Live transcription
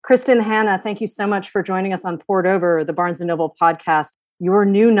Kristin Hannah, thank you so much for joining us on Poured Over, the Barnes & Noble podcast. Your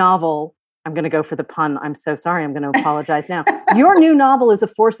new novel, I'm going to go for the pun. I'm so sorry. I'm going to apologize now. Your new novel is A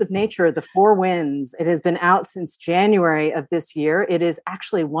Force of Nature, The Four Winds. It has been out since January of this year. It is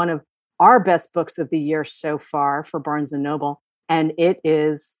actually one of our best books of the year so far for Barnes & Noble. And it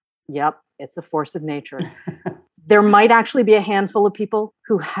is, it's a force of nature. There might actually be a handful of people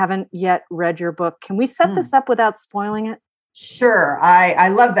who haven't yet read your book. Can we set this up without spoiling it? Sure. I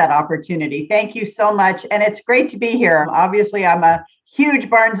love that opportunity. Thank you so much. And it's great to be here. Obviously, I'm a huge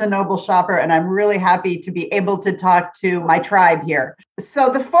Barnes & Noble shopper, and I'm really happy to be able to talk to my tribe here. So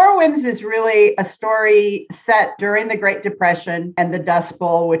The Four Winds is really a story set during the Great Depression and the Dust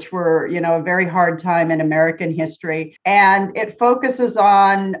Bowl, which were, a very hard time in American history. And it focuses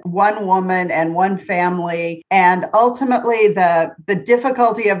on one woman and one family, and ultimately the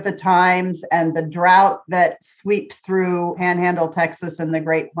difficulty of the times and the drought that sweeps through Panhandle, Texas, and the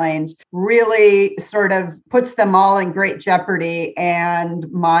Great Plains really sort of puts them all in great jeopardy. And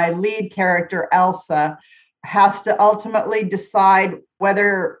my lead character, Elsa, has to ultimately decide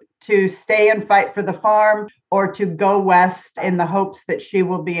whether to stay and fight for the farm or to go west in the hopes that she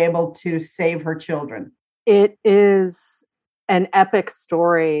will be able to save her children. It is an epic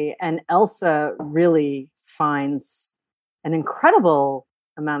story, and Elsa really finds an incredible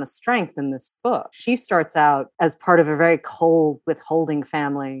amount of strength in this book. She starts out as part of a very cold, withholding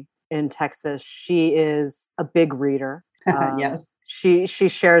family in Texas. She is a big reader. Yes. She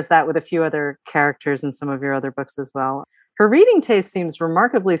shares that with a few other characters in some of your other books as well. Her reading taste seems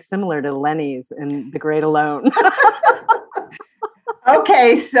remarkably similar to Lenny's in The Great Alone.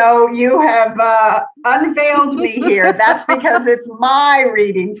 Okay, so you have unveiled me here. That's because it's my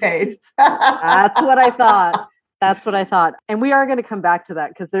reading taste. That's what I thought. And we are going to come back to that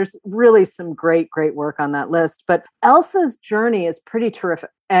because there's really some great work on that list. But Elsa's journey is pretty terrific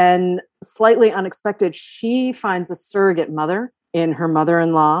and slightly unexpected. She finds a surrogate mother in her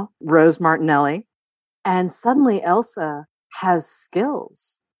mother-in-law, Rose Martinelli. And suddenly Elsa has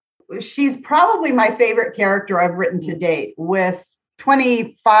skills. She's probably my favorite character I've written to date, with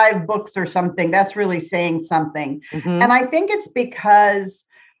 25 books or something. That's really saying something. Mm-hmm. And I think it's because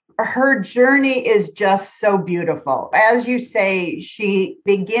her journey is just so beautiful. As you say, she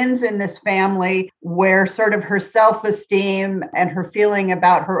begins in this family where sort of her self-esteem and her feeling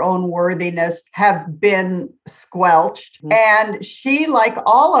about her own worthiness have been squelched. Mm-hmm. And she, like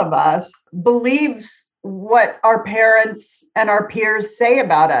all of us, believes what our parents and our peers say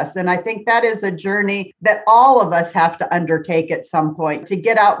about us. And I think that is a journey that all of us have to undertake at some point, to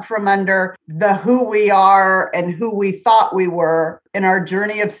get out from under the who we are and who we thought we were in our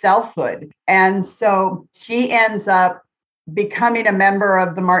journey of selfhood. And so she ends up becoming a member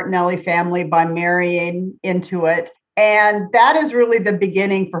of the Martinelli family by marrying into it. And that is really the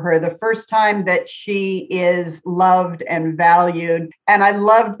beginning for her, the first time that she is loved and valued. And I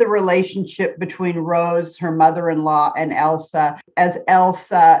loved the relationship between Rose, her mother-in-law, and Elsa, as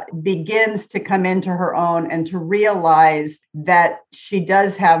Elsa begins to come into her own and to realize that she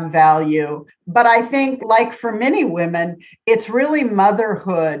does have value. But I think, like for many women, it's really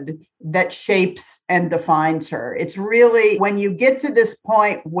motherhood that shapes and defines her. It's really when you get to this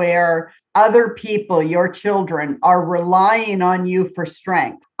point where other people, your children, are relying on you for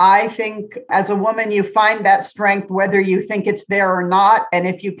strength. I think as a woman, you find that strength whether you think it's there or not. And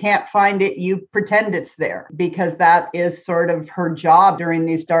if you can't find it, you pretend it's there, because that is sort of her job during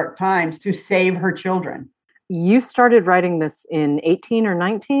these dark times, to save her children. You started writing this in 18 or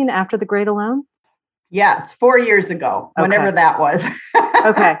 19 after The Great Alone? Yes, 4 years ago, whenever that was.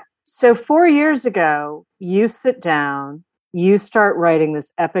 Okay. So 4 years ago, you sit down, you start writing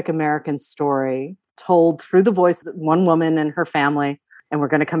this epic American story told through the voice of one woman and her family. And we're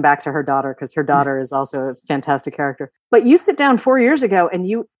going to come back to her daughter, because her daughter is also a fantastic character. But you sit down 4 years ago and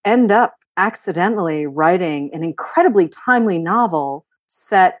you end up accidentally writing an incredibly timely novel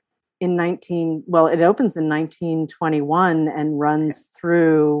set in it opens in 1921 and runs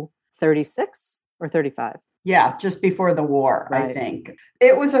through 36 or 35. Yeah, just before the war, right. I think.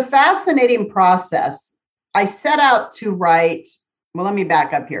 It was a fascinating process. I set out to write, well, let me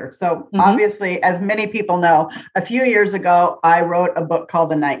back up here. So obviously, as many people know, a few years ago, I wrote a book called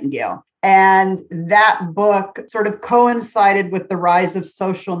The Nightingale. And that book sort of coincided with the rise of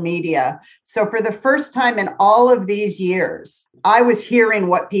social media. So for the first time in all of these years, I was hearing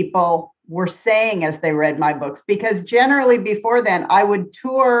what people were saying as they read my books, because generally before then, I would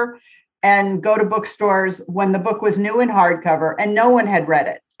tour and go to bookstores when the book was new in hardcover and no one had read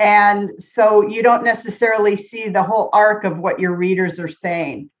it. And so you don't necessarily see the whole arc of what your readers are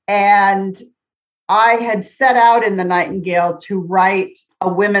saying. And I had set out in The Nightingale to write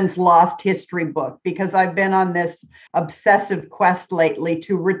a women's lost history book, because I've been on this obsessive quest lately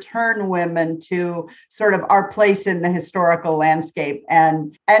to return women to sort of our place in the historical landscape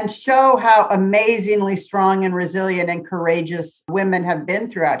and show how amazingly strong and resilient and courageous women have been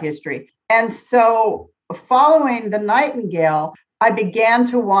throughout history. And so following The Nightingale, I began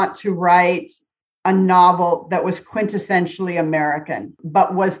to want to write a novel that was quintessentially American,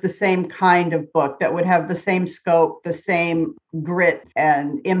 but was the same kind of book that would have the same scope, the same grit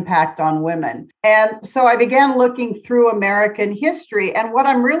and impact on women. And so I began looking through American history. And what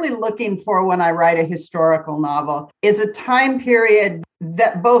I'm really looking for when I write a historical novel is a time period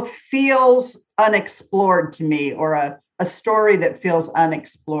that both feels unexplored to me, or a story that feels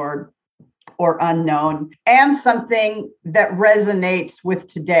unexplored or unknown, and something that resonates with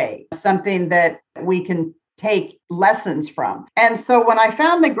today, something that we can take lessons from. And so when I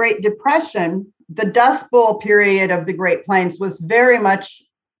found the Great Depression, the Dust Bowl period of the Great Plains was very much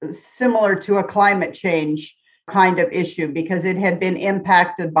similar to a climate change kind of issue, because it had been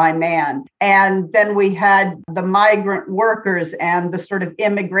impacted by man. And then we had the migrant workers and the sort of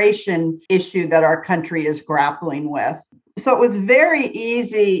immigration issue that our country is grappling with. So it was very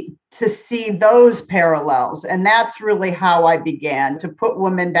easy to see those parallels. And that's really how I began to put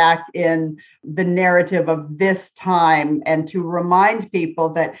women back in the narrative of this time, and to remind people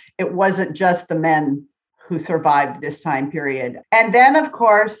that it wasn't just the men who survived this time period. And then, of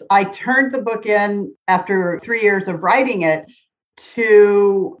course, I turned the book in after 3 years of writing it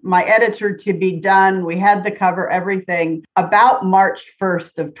to my editor to be done. We had the cover, everything, about March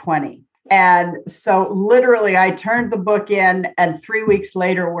 1st of 20. And so literally I turned the book in, and 3 weeks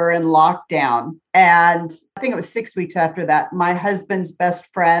later we're in lockdown. And I think it was 6 weeks after that, my husband's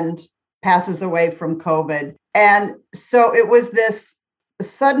best friend passes away from COVID. And so it was this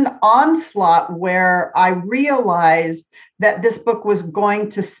sudden onslaught where I realized that this book was going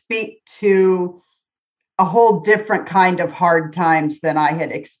to speak to a whole different kind of hard times than I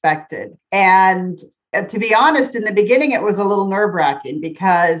had expected. And to be honest, in the beginning, it was a little nerve-wracking,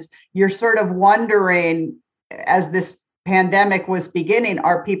 because you're sort of wondering, as this pandemic was beginning,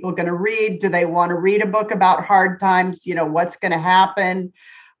 are people going to read? Do they want to read a book about hard times? You know, what's going to happen?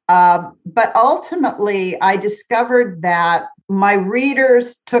 But ultimately, I discovered that my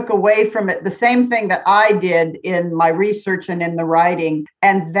readers took away from it the same thing that I did in my research and in the writing,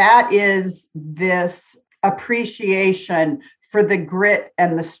 and that is this appreciation for the grit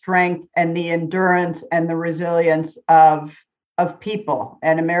and the strength and the endurance and the resilience of people,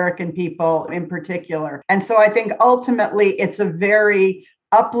 and American people in particular. And so I think ultimately it's a very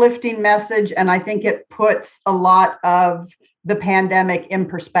uplifting message, and I think it puts a lot of the pandemic in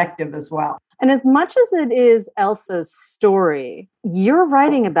perspective as well. And as much as it is Elsa's story, you're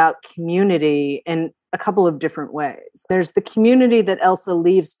writing about community in a couple of different ways. There's the community that Elsa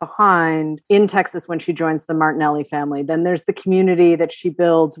leaves behind in Texas when she joins the Martinelli family. Then there's the community that she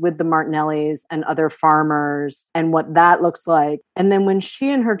builds with the Martinellis and other farmers, and what that looks like. And then when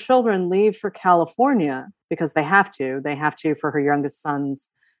she and her children leave for California, because they have to for her youngest son's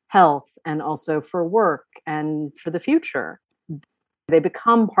health, and also for work and for the future, they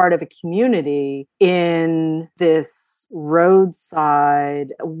become part of a community in this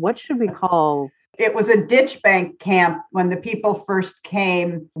roadside, what should we call? It was a ditch bank camp when the people first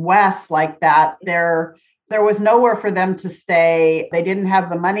came west like that. There was nowhere for them to stay. They didn't have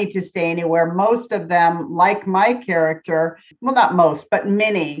the money to stay anywhere. Most of them, like my character, well, not most, but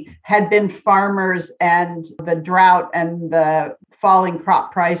many, had been farmers, and the drought and the falling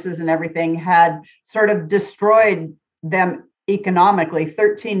crop prices and everything had sort of destroyed them economically.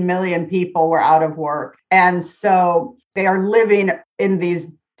 13 million people were out of work. And so they are living in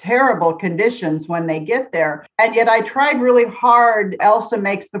these terrible conditions when they get there. And yet I tried really hard. Elsa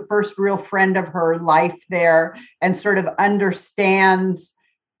makes the first real friend of her life there, and sort of understands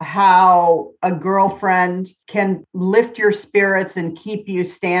how a girlfriend can lift your spirits and keep you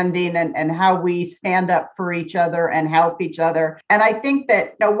standing, and how we stand up for each other and help each other. And I think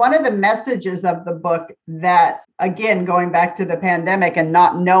that, one of the messages of the book that, again, going back to the pandemic and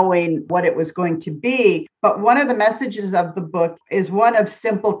not knowing what it was going to be, but one of the messages of the book is one of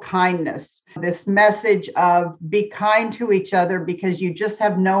simple kindness. This message of be kind to each other, because you just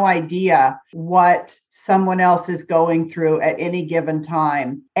have no idea what someone else is going through at any given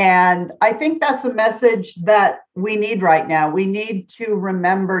time. And I think that's a message that we need right now. We need to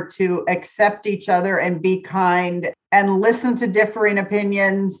remember to accept each other and be kind and listen to differing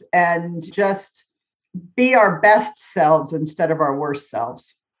opinions, and just be our best selves instead of our worst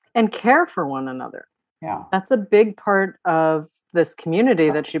selves. And care for one another. Yeah. That's a big part of this community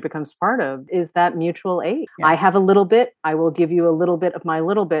that she becomes part of is that mutual aid. Yes. I have a little bit. I will give you a little bit of my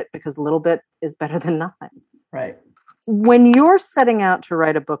little bit because a little bit is better than nothing. Right. When you're setting out to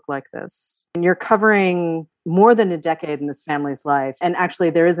write a book like this, and you're covering more than a decade in this family's life, and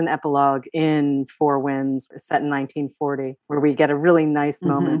actually there is an epilogue in Four Winds set in 1940 where we get a really nice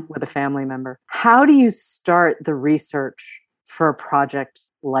moment with a family member. How do you start the research for a project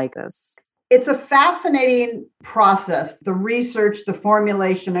like this? It's a fascinating process, the research, the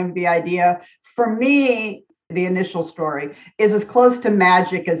formulation of the idea. For me, the initial story is as close to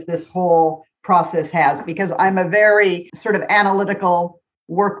magic as this whole process has, because I'm a very sort of analytical,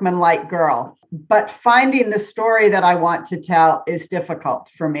 workmanlike girl. But finding the story that I want to tell is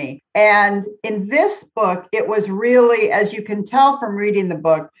difficult for me. And in this book, it was really, as you can tell from reading the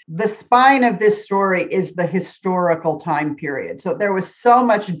book, the spine of this story is the historical time period. So there was so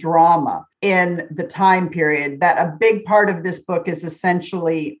much drama in the time period that a big part of this book is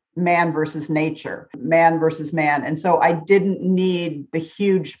essentially man versus nature, man versus man. And so I didn't need the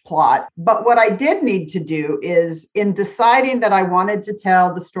huge plot. But what I did need to do is, in deciding that I wanted to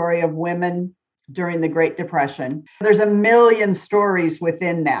tell the story of women during the Great Depression, there's a million stories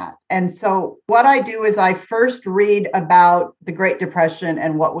within that. And so what I do is I first read about the Great Depression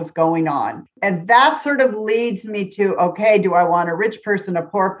and what was going on. And that sort of leads me to, okay, do I want a rich person, a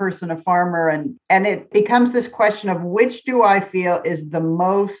poor person, a farmer? And it becomes this question of which do I feel is the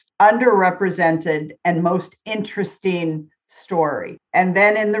most underrepresented and most interesting story. And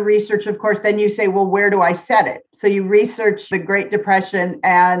then in the research, of course, then you say, well, where do I set it? So you research the Great Depression,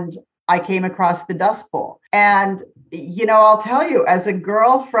 and I came across the Dust Bowl. And, I'll tell you, as a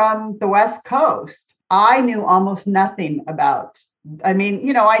girl from the West Coast, I knew almost nothing about. I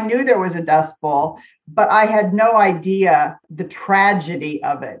knew there was a Dust Bowl, but I had no idea the tragedy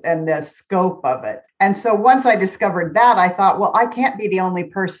of it and the scope of it. And so once I discovered that, I thought, well, I can't be the only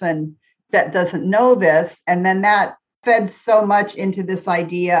person that doesn't know this. And then that fed so much into this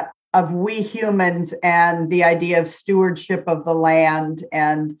idea of we humans and the idea of stewardship of the land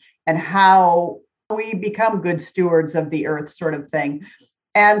and how we become good stewards of the earth, sort of thing.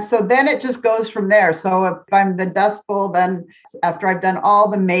 And so then it just goes from there. So if I'm the Dust Bowl, then after I've done all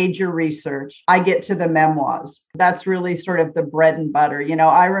the major research, I get to the memoirs. That's really sort of the bread and butter.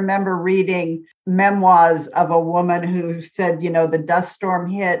 I remember reading memoirs of a woman who said, the dust storm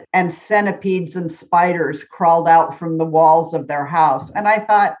hit and centipedes and spiders crawled out from the walls of their house. And I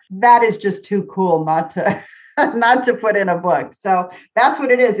thought, that is just too cool not to put in a book. So that's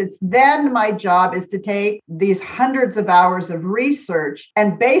what it is. It's then my job is to take these hundreds of hours of research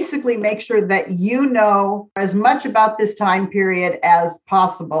and basically make sure that you know as much about this time period as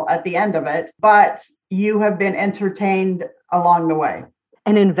possible at the end of it, but you have been entertained along the way.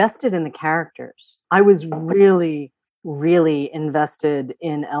 And invested in the characters. I was really, really invested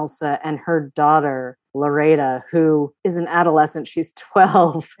in Elsa and her daughter, Loretta, who is an adolescent. She's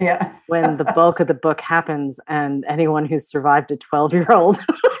 12 when the bulk of the book happens, and anyone who's survived a 12-year-old.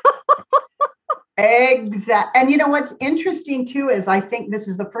 Exactly. And what's interesting too is I think this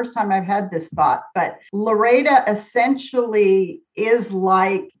is the first time I've had this thought, but Loretta essentially is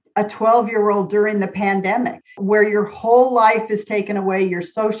like a 12-year-old during the pandemic, where your whole life is taken away, your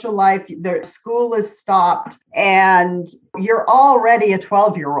social life, their school is stopped, and you're already a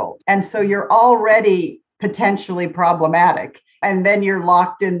 12-year-old. And so you're already potentially problematic. And then you're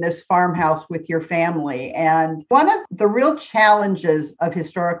locked in this farmhouse with your family. And one of the real challenges of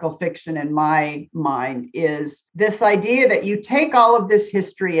historical fiction in my mind is this idea that you take all of this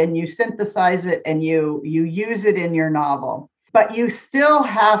history and you synthesize it and you use it in your novel. But you still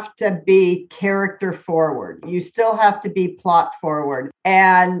have to be character forward. You still have to be plot forward.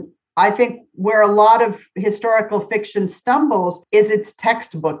 And I think where a lot of historical fiction stumbles is it's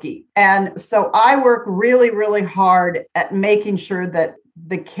textbooky. And so I work really, really hard at making sure that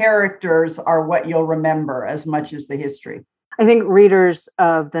the characters are what you'll remember as much as the history. I think readers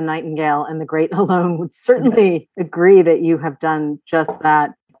of The Nightingale and The Great Alone would certainly agree that you have done just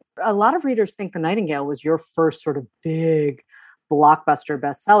that. A lot of readers think The Nightingale was your first sort of big blockbuster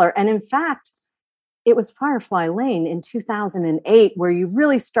bestseller. And in fact, it was Firefly Lane in 2008 where you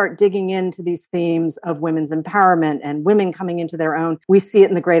really start digging into these themes of women's empowerment and women coming into their own. We see it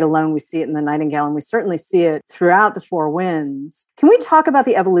in The Great Alone, we see it in The Nightingale, and we certainly see it throughout The Four Winds. Can we talk about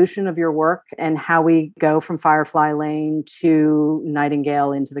the evolution of your work and how we go from Firefly Lane to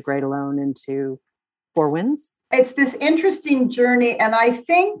Nightingale into The Great Alone into Four Winds? It's this interesting journey, and I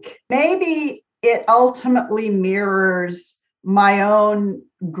think maybe it ultimately mirrors my own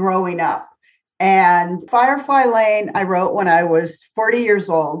growing up. And Firefly Lane, I wrote when I was 40 years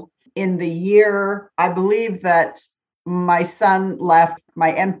old in the year, I believe that my son left,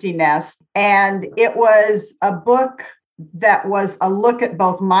 my empty nest. And it was a book that was a look at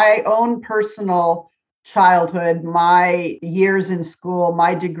both my own personal childhood, my years in school,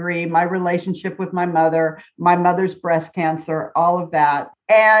 my degree, my relationship with my mother's breast cancer, all of that.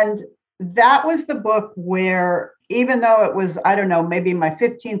 And that was the book where, even though it was, I don't know, maybe my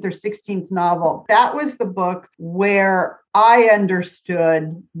 15th or 16th novel, that was the book where I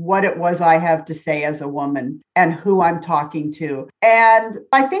understood what it was I have to say as a woman and who I'm talking to. And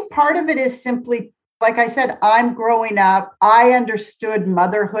I think part of it is simply, like I said, I'm growing up. I understood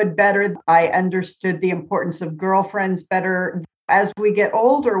motherhood better. I understood the importance of girlfriends better. As we get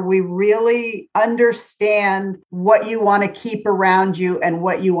older, we really understand what you want to keep around you and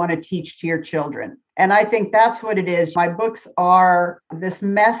what you want to teach to your children. And I think that's what it is. My books are this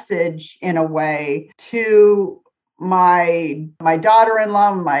message, in a way, to my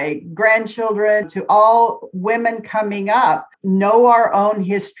daughter-in-law, my grandchildren, to all women coming up. Know our own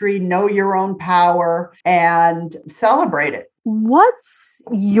history, know your own power, and celebrate it. What's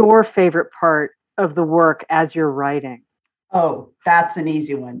your favorite part of the work as you're writing? Oh, that's an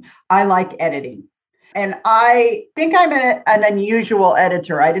easy one. I like editing. And I think I'm an unusual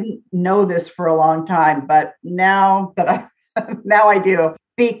editor. I didn't know this for a long time, but now I do,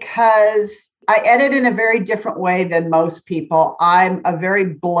 because I edit in a very different way than most people. I'm a very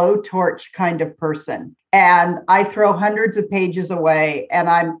blowtorch kind of person, and I throw hundreds of pages away, and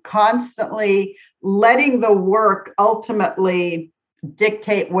I'm constantly letting the work ultimately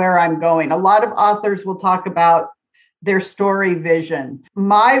dictate where I'm going. A lot of authors will talk about their story vision.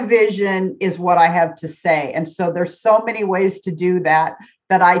 My vision is what I have to say. And so there's so many ways to do that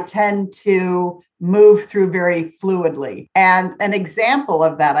I tend to move through very fluidly. And an example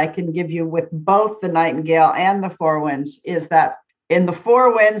of that I can give you with both The Nightingale and The Four Winds is that in The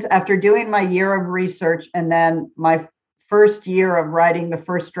Four Winds, after doing my year of research and then my first year of writing the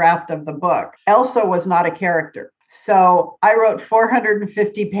first draft of the book, Elsa was not a character. So I wrote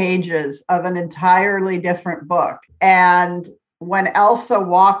 450 pages of an entirely different book. And when Elsa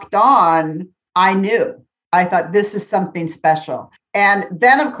walked on, I knew. I thought, this is something special. And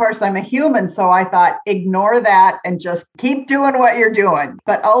then, of course, I'm a human. So I thought, ignore that and just keep doing what you're doing.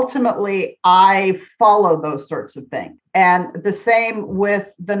 But ultimately, I follow those sorts of things. And the same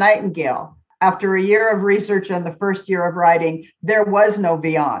with The Nightingale. After a year of research and the first year of writing, there was no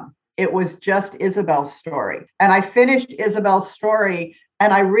Vian. It was just Isabel's story. And I finished Isabel's story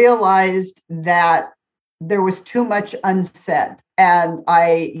and I realized that there was too much unsaid. And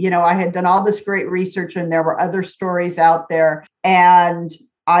I had done all this great research and there were other stories out there. And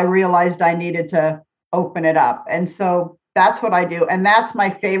I realized I needed to open it up. And so that's what I do. And that's my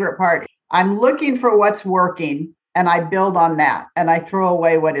favorite part. I'm looking for what's working and I build on that and I throw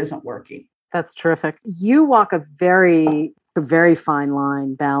away what isn't working. That's terrific. You walk a very fine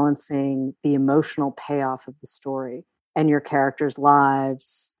line balancing the emotional payoff of the story and your characters'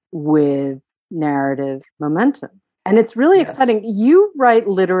 lives with narrative momentum. And it's really exciting. You write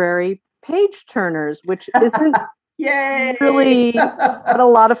literary page turners, which isn't really what a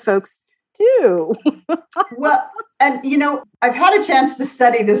lot of folks do. Well, and I've had a chance to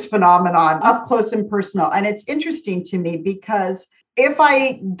study this phenomenon up close and personal. And it's interesting to me because if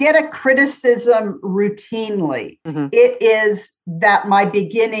I get a criticism routinely, it is that my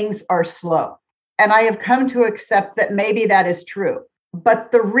beginnings are slow. And I have come to accept that maybe that is true.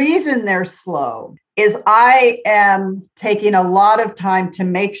 But the reason they're slow is I am taking a lot of time to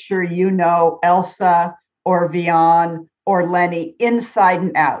make sure you know Elsa or Vian or Lenny inside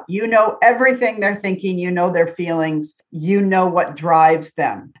and out. You know everything they're thinking, you know their feelings, you know what drives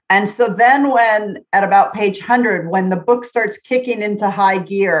them. And so then when at about page 100, when the book starts kicking into high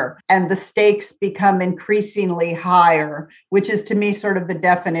gear and the stakes become increasingly higher, which is to me sort of the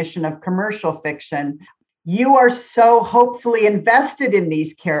definition of commercial fiction, you are so hopefully invested in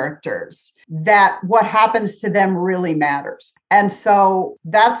these characters that what happens to them really matters. And so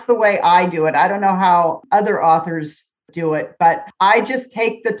that's the way I do it. I don't know how other authors do it, but I just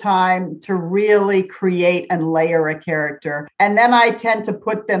take the time to really create and layer a character. And then I tend to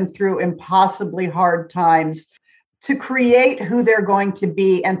put them through impossibly hard times to create who they're going to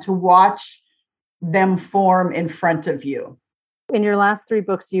be and to watch them form in front of you. In your last 3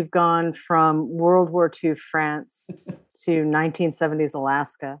 books, you've gone from World War II France to 1970s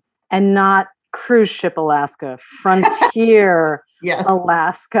Alaska, and not cruise ship Alaska, frontier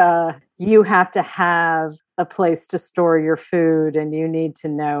Alaska. You have to have a place to store your food and you need to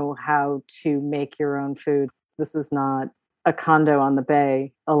know how to make your own food. This is not a condo on the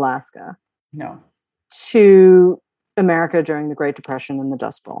bay, Alaska. No. To America during the Great Depression and the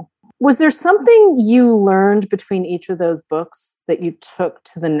Dust Bowl. Was there something you learned between each of those books that you took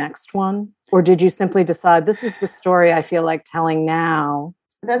to the next one? Or did you simply decide this is the story I feel like telling now?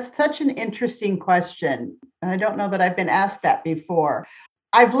 That's such an interesting question. And I don't know that I've been asked that before.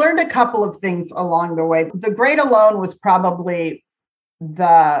 I've learned a couple of things along the way. The Great Alone was probably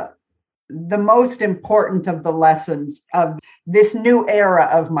the most important of the lessons of this new era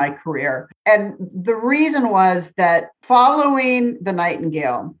of my career. And the reason was that following The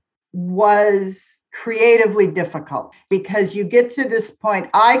Nightingale was creatively difficult because you get to this point.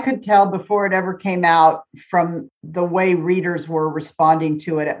 I could tell before it ever came out from the way readers were responding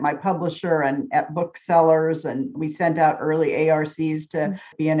to it at my publisher and at booksellers. And we sent out early ARCs to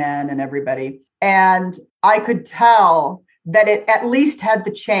BNN and everybody. And I could tell that it at least had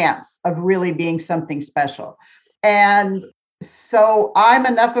the chance of really being something special. And so I'm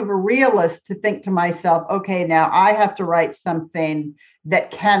enough of a realist to think to myself, okay, now I have to write something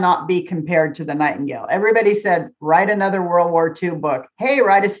that cannot be compared to The Nightingale. Everybody said, write another World War II book. Hey,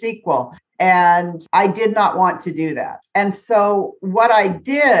 write a sequel. And I did not want to do that. And so what I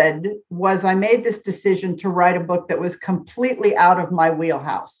did was I made this decision to write a book that was completely out of my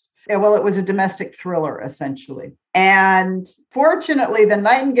wheelhouse. Well, it was a domestic thriller, essentially. And fortunately, The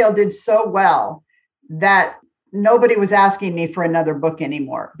Nightingale did so well that nobody was asking me for another book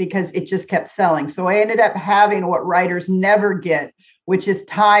anymore because it just kept selling. So I ended up having what writers never get, which is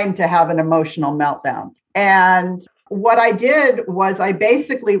time to have an emotional meltdown. And what I did was I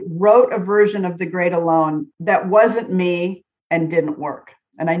basically wrote a version of The Great Alone that wasn't me and didn't work.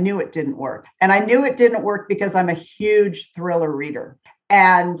 And I knew it didn't work. And I knew it didn't work because I'm a huge thriller reader.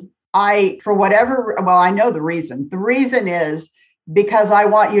 And I know the reason. The reason is because I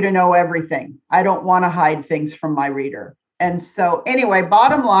want you to know everything. I don't want to hide things from my reader. And so anyway,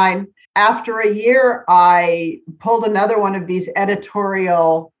 bottom line, after a year, I pulled another one of these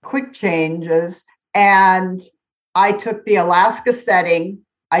editorial quick changes, and I took the Alaska setting,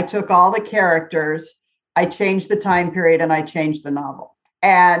 I took all the characters, I changed the time period, and I changed the novel.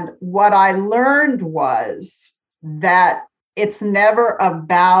 And what I learned was that it's never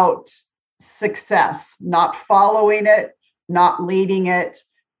about success, not following it, not leading it,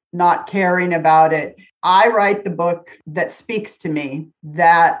 not caring about it. I write the book that speaks to me,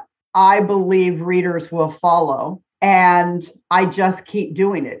 that I believe readers will follow, and I just keep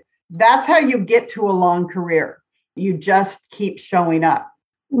doing it. That's how you get to a long career. You just keep showing up.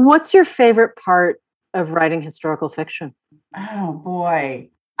 What's your favorite part of writing historical fiction? Oh, boy.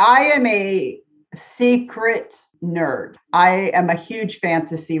 I am a secret nerd. I am a huge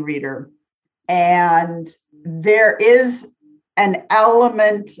fantasy reader, and there is an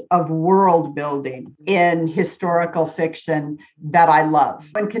element of world building in historical fiction that I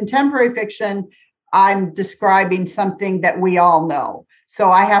love. In contemporary fiction, I'm describing something that we all know, so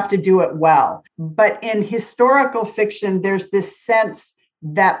I have to do it well. But in historical fiction, there's this sense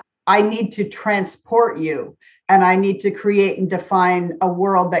that I need to transport you, and I need to create and define a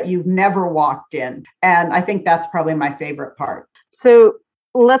world that you've never walked in. And I think that's probably my favorite part. So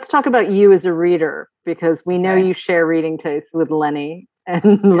let's talk about you as a reader, because we know you share reading tastes with Lenny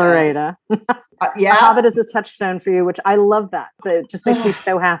and Loretta. The Hobbit is a touchstone for you, which I love that. It just makes me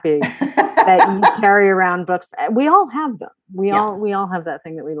so happy that you carry around books. We all have them. We all have that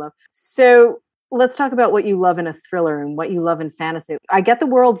thing that we love. So let's talk about what you love in a thriller and what you love in fantasy. I get the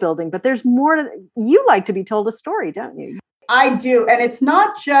world building, but there's more to you. Like to be told a story, don't you? I do. And it's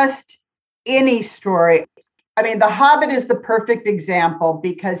not just any story. I mean, The Hobbit is the perfect example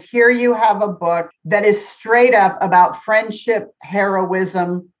because here you have a book that is straight up about friendship,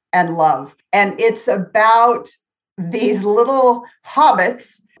 heroism, and love. And it's about these little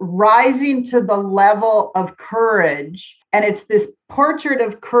hobbits rising to the level of courage. And it's this portrait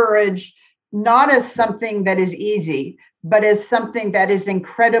of courage, not as something that is easy, but as something that is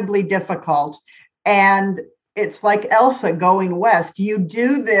incredibly difficult. And it's like Elsa going west. You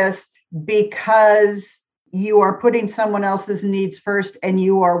do this because you are putting someone else's needs first and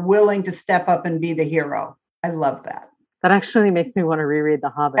you are willing to step up and be the hero. I love that. That actually makes me want to reread The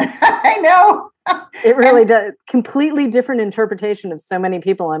Hobbit. I know. It really does. Completely different interpretation of so many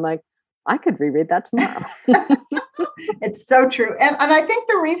people. I'm like, I could reread that tomorrow. It's so true. And I think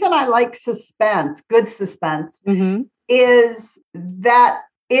the reason I like suspense, good suspense, is that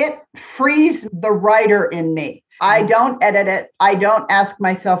it frees the writer in me. I don't edit it. I don't ask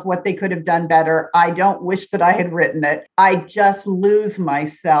myself what they could have done better. I don't wish that I had written it. I just lose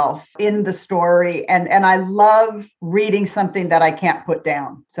myself in the story. And I love reading something that I can't put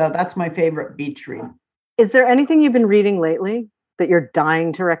down. So that's my favorite beach read. Is there anything you've been reading lately that you're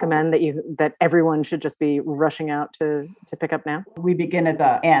dying to recommend that everyone should just be rushing out to pick up now? We begin at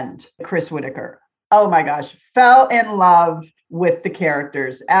the end. Chris Whitaker. Oh my gosh, fell in love with the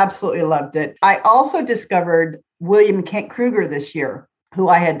characters. Absolutely loved it. I also discovered William Kent Kruger this year, who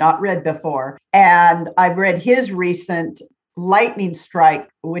I had not read before. And I've read his recent Lightning Strike,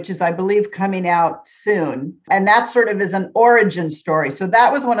 which is, I believe, coming out soon. And that sort of is an origin story. So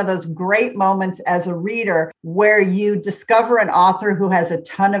that was one of those great moments as a reader where you discover an author who has a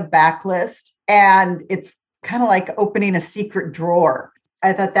ton of backlist, and it's kind of like opening a secret drawer.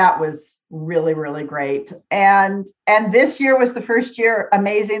 I thought that was really, really great. And this year was the first year,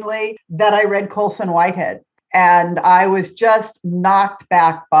 amazingly, that I read Colson Whitehead. And I was just knocked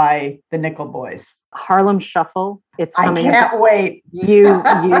back by the Nickel Boys. Harlem Shuffle. It's coming. I can't wait.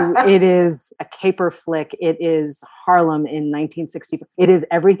 It is a caper flick. It is Harlem in 1960. It is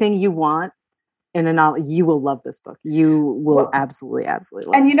everything you want in a novel. You will love this book. You will absolutely love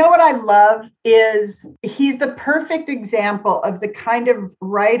it. And you know what I love is he's the perfect example of the kind of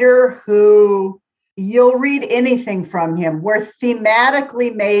writer who you'll read anything from him, where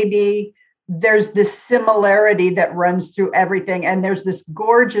thematically maybe there's this similarity that runs through everything, and there's this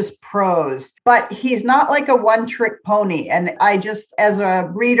gorgeous prose, but he's not like a one-trick pony. And I just, as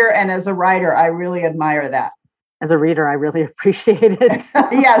a reader and as a writer, I really admire that. As a reader, I really appreciate it.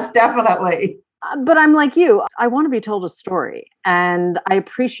 Yes, definitely. But I'm like you. I want to be told a story, and I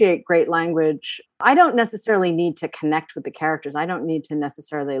appreciate great language. I don't necessarily need to connect with the characters. I don't need to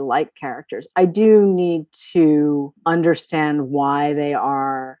necessarily like characters. I do need to understand why they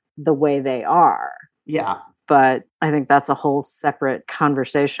are the way they are. Yeah. But I think that's a whole separate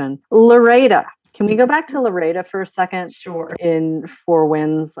conversation. Loretta. Can we go back to Loretta for a second? Sure. In Four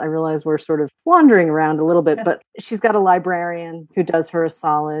Winds, I realize we're sort of wandering around a little bit, but she's got a librarian who does her a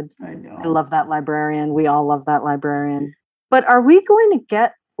solid. I know. I love that librarian. We all love that librarian. But are we going to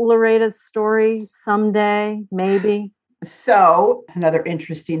get Loretta's story someday? Maybe. So, another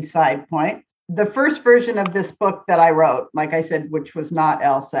interesting side point. The first version of this book that I wrote, like I said, which was not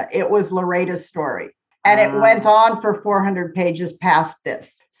Elsa, it was Loretta's story. And it went on for 400 pages past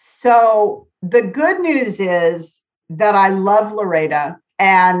this. So the good news is that I love Loretta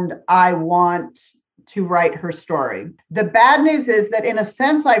and I want to write her story. The bad news is that in a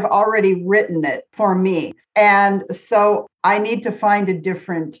sense, I've already written it for me. And so I need to find a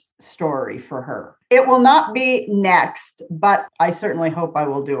different story for her. It will not be next, but I certainly hope I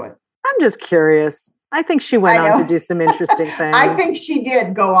will do it. I'm just curious. I think she went on to do some interesting things. I think she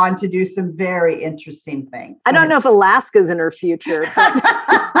did go on to do some very interesting things. I don't know if Alaska's in her future, but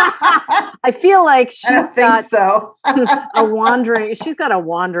I feel like she's got a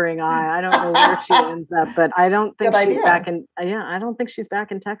wandering eye. I don't know where she ends up, but I don't think she's back in. Yeah, I don't think she's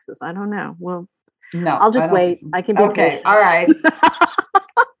back in Texas. I don't know. Well, no, I'll just wait. I can be patient. All right.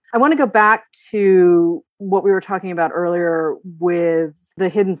 I want to go back to what we were talking about earlier with the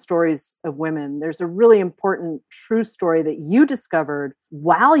hidden stories of women. There's a really important true story that you discovered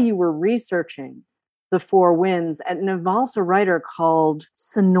while you were researching The Four Winds, and it involves a writer called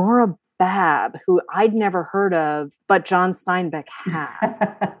Sonora Babb, who I'd never heard of, but John Steinbeck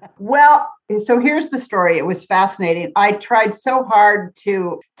had. Well, so here's the story. It was fascinating. I tried so hard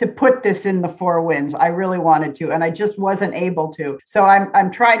to put this in The Four Winds. I really wanted to, and I just wasn't able to. So I'm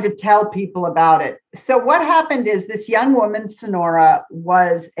trying to tell people about it. So what happened is this young woman, Sonora,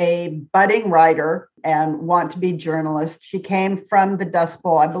 was a budding writer and wanted to be a journalist. She came from the Dust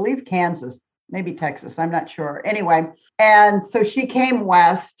Bowl, I believe Kansas, maybe Texas. I'm not sure. Anyway, and so she came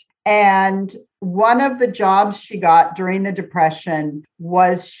west. And one of the jobs she got during the Depression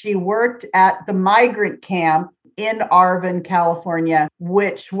was she worked at the migrant camp in Arvin, California,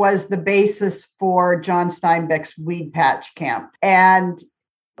 which was the basis for John Steinbeck's Weed Patch Camp. And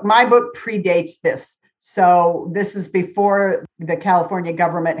my book predates this. So this is before the California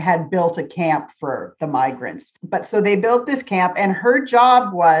government had built a camp for the migrants. But so they built this camp, and her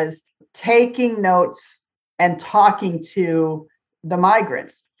job was taking notes and talking to the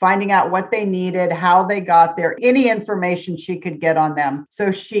migrants, finding out what they needed, how they got there, any information she could get on them.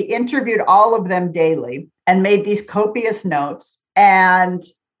 So she interviewed all of them daily and made these copious notes and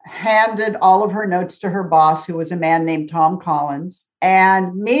handed all of her notes to her boss, who was a man named Tom Collins.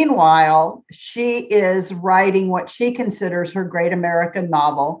 And meanwhile, she is writing what she considers her great American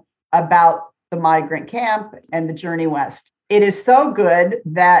novel about the migrant camp and the journey west. It is so good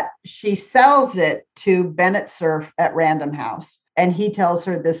that she sells it to Bennett Cerf at Random House. And he tells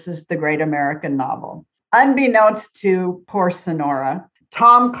her this is the great American novel. Unbeknownst to poor Sonora,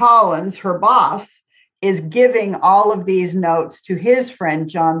 Tom Collins, her boss, is giving all of these notes to his friend,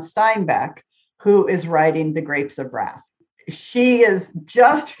 John Steinbeck, who is writing The Grapes of Wrath. she is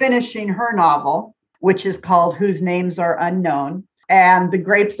just finishing her novel, which is called Whose Names Are Unknown. And The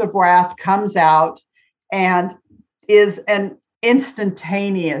Grapes of Wrath comes out and is an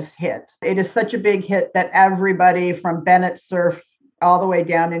instantaneous hit. It is such a big hit that everybody from Bennett Cerf all the way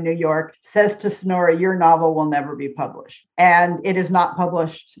down in New York says to Sonora, your novel will never be published. And it is not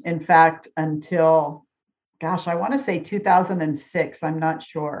published, in fact, until, gosh, I want to say 2006. I'm not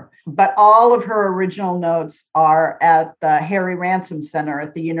sure. But all of her original notes are at the Harry Ransom Center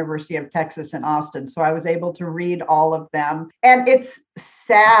at the University of Texas in Austin. So I was able to read all of them. And it's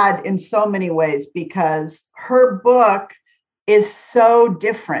sad in so many ways because her book is so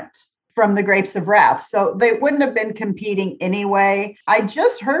different from The Grapes of Wrath. So they wouldn't have been competing anyway. I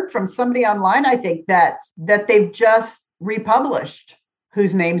just heard from somebody online, I think, that they've just republished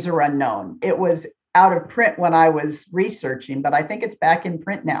Whose Names Are Unknown. It was out of print when I was researching, but I think it's back in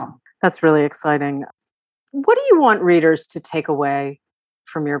print now. That's really exciting. What do you want readers to take away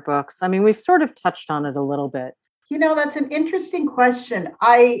from your books? I mean, we sort of touched on it a little bit. You know, that's an interesting question.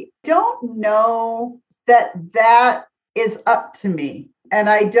 I don't know that is up to me. And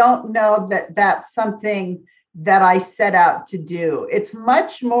I don't know that that's something that I set out to do. It's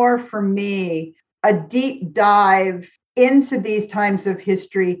much more for me a deep dive into these times of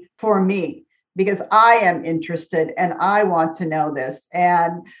history for me, because I am interested and I want to know this.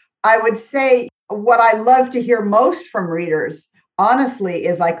 And I would say what I love to hear most from readers, honestly,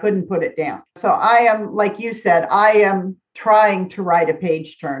 is I couldn't put it down. So I am, like you said, I am trying to write a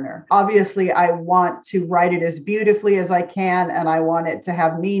page turner. Obviously, I want to write it as beautifully as I can, and I want it to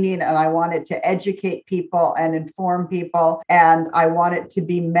have meaning, and I want it to educate people and inform people, and I want it to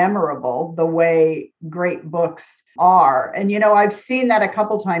be memorable the way great books are. And, you know, I've seen that a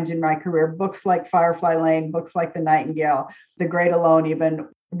couple times in my career, books like Firefly Lane, books like The Nightingale, The Great Alone, even,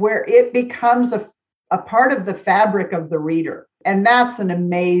 where it becomes a part of the fabric of the reader. And that's an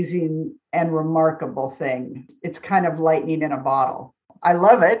amazing and remarkable thing. It's kind of lightning in a bottle. I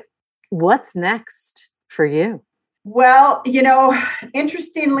love it. What's next for you? Well, you know,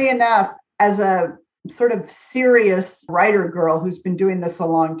 interestingly enough, as a sort of serious writer girl who's been doing this a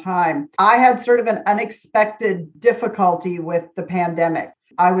long time, I had sort of an unexpected difficulty with the pandemic.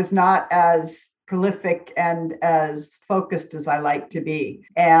 I was not as prolific and as focused as I like to be.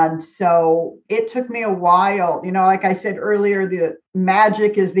 And so it took me a while, you know, like I said earlier, the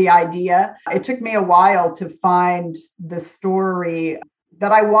magic is the idea. It took me a while to find the story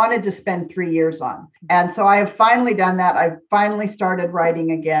that I wanted to spend 3 years on. And so I have finally done that. I've finally started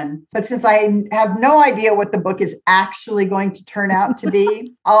writing again. But since I have no idea what the book is actually going to turn out to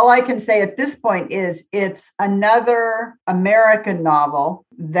be, all I can say at this point is it's another American novel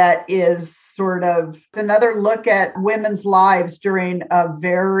that is sort of another look at women's lives during a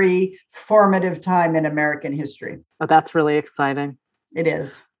very formative time in American history. Oh, that's really exciting. It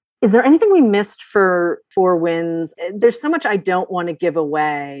is. Is there anything we missed for Four Winds? There's so much I don't want to give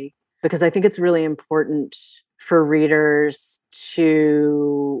away because I think it's really important for readers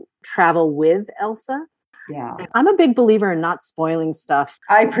to travel with Elsa. Yeah. I'm a big believer in not spoiling stuff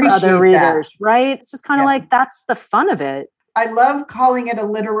I appreciate for other readers, that. right? It's just kind of like that's the fun of it. I love calling it a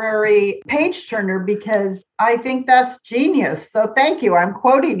literary page turner because I think that's genius. So thank you. I'm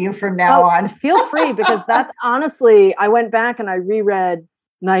quoting you from now on. Feel free, because that's honestly, I went back and I reread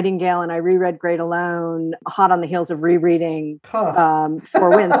Nightingale and I reread Great Alone, hot on the heels of rereading Four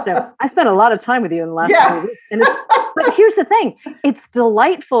Winds. So I spent a lot of time with you in the last few weeks. And but here's the thing. It's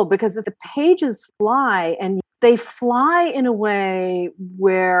delightful because the pages fly, and they fly in a way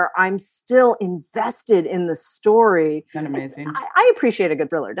where I'm still invested in the story. That's amazing. I appreciate a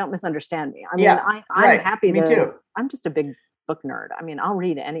good thriller. Don't misunderstand me. I mean, I'm happy Me too. I'm just a big book nerd. I mean, I'll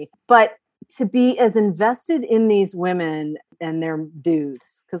read any. But to be as invested in these women and their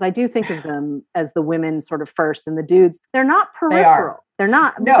dudes, because I do think of them as the women sort of first, and the dudes, they're not peripheral. They're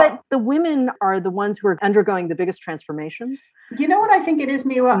not. No. But the women are the ones who are undergoing the biggest transformations. You know what I think it is,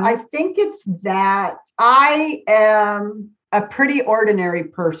 Miwa? Mm-hmm. I think it's that I am a pretty ordinary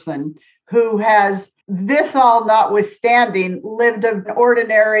person who has, this all notwithstanding, lived an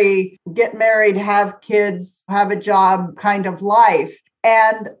ordinary, get married, have kids, have a job kind of life.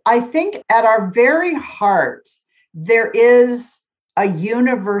 And I think at our very heart, there is a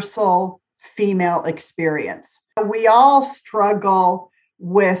universal female experience. We all struggle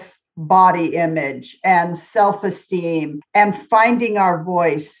with body image and self-esteem and finding our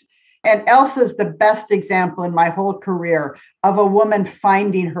voice. And Elsa's the best example in my whole career of a woman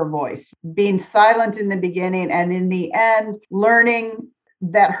finding her voice, being silent in the beginning, and in the end, learning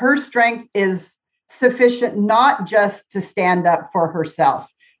that her strength is sufficient not just to stand up for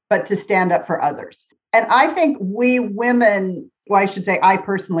herself, but to stand up for others. And I think we women, well, I should say I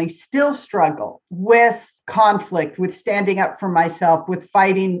personally still struggle with conflict, with standing up for myself, with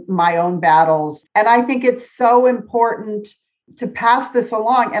fighting my own battles. And I think it's so important to pass this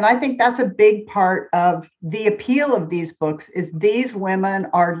along. And I think that's a big part of the appeal of these books is these women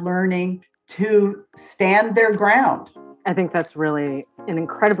are learning to stand their ground. I think that's really an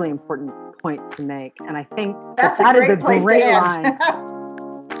incredibly important point to make. And I think that is a great line.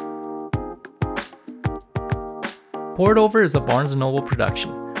 Poured Over is a Barnes & Noble production.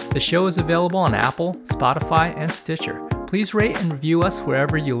 The show is available on Apple, Spotify, and Stitcher. Please rate and review us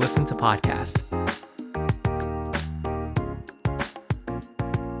wherever you listen to podcasts.